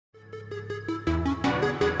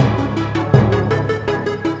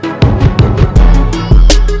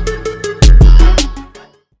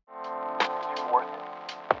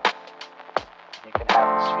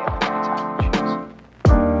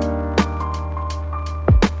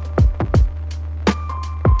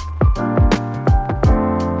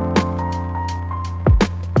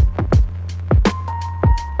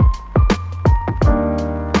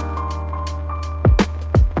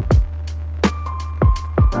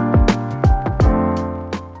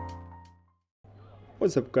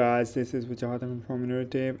What's up guys, this is Vijay from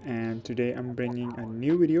InnoRative, and today I'm bringing a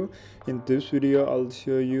new video. In this video I'll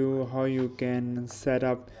show you how you can set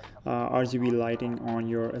up RGB lighting on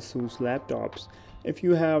your Asus laptops. If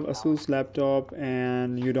you have Asus laptop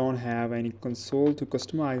and you don't have any console to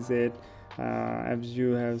customize it, as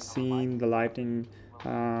you have seen the lighting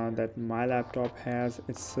that my laptop has,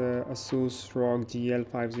 it's Asus Rog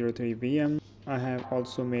GL503VM. I have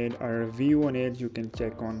also made a review on it. You can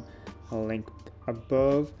check on a link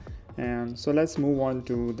above. And so let's move on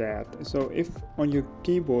to that. So if on your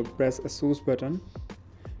keyboard press Asus button,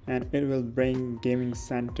 and it will bring gaming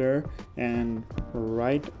center, and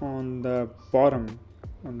right on the bottom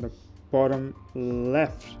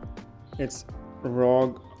left, it's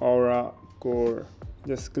ROG Aura Core.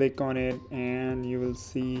 Just click on it and you will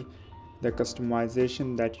see the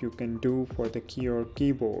customization that you can do for the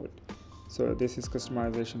keyboard. So this is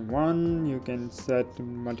customization 1. You can set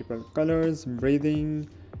multiple colors, breathing,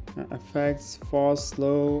 effects, fast,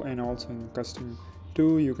 slow, and also in custom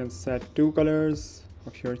 2 you can set 2 colors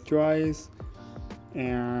of your choice,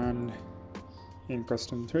 and in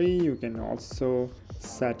custom 3 you can also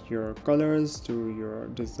set your colors to your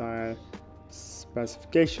desired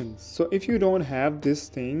specifications. So if you don't have this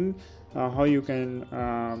thing, how you can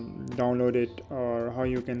download it or how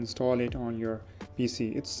you can install it on your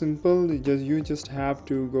PC? It's simple. You just have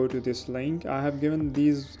to go to this link. I have given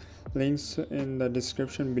these links in the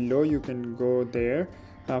description below. You can go there.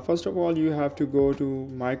 First of all, you have to go to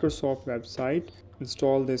Microsoft website,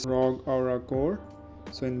 install this ROG Aura Core.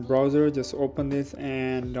 So in browser, just open this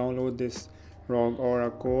and download this ROG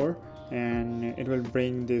Aura Core, and it will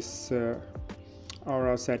bring this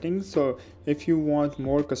Aura settings. So if you want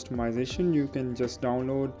more customization, you can just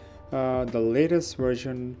download the latest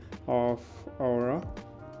version of Aura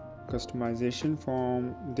customization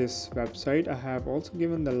from this website. I have also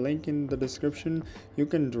given the link in the description. You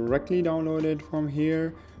can directly download it from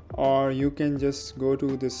here, or you can just go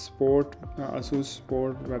to this Asus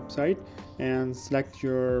Sport website and select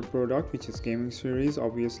your product, which is gaming series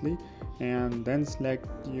obviously, and then select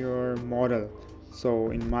your model.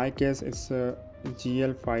 So in my case it's a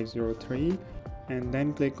GL503, and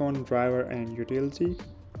then click on driver and utility,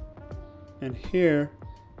 and here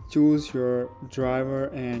choose your driver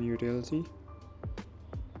and utility.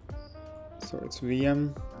 So it's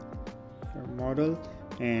VM, your model,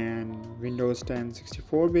 and Windows 10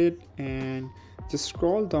 64-bit, and just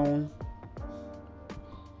scroll down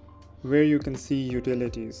where you can see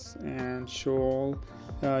utilities and show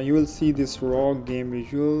you will see this ROG game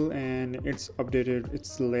visual, and it's updated.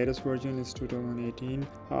 Its latest version is 2018.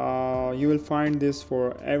 You will find this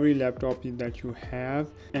for every laptop that you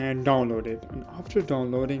have, and download it. And after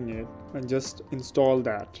downloading it, just install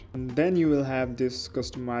that, and then you will have this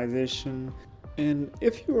customization. And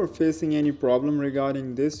if you are facing any problem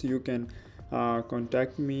regarding this, you can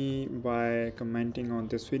contact me by commenting on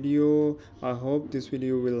this video. I hope this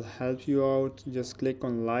video will help you out. Just click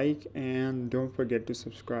on like and don't forget to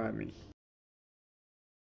subscribe me.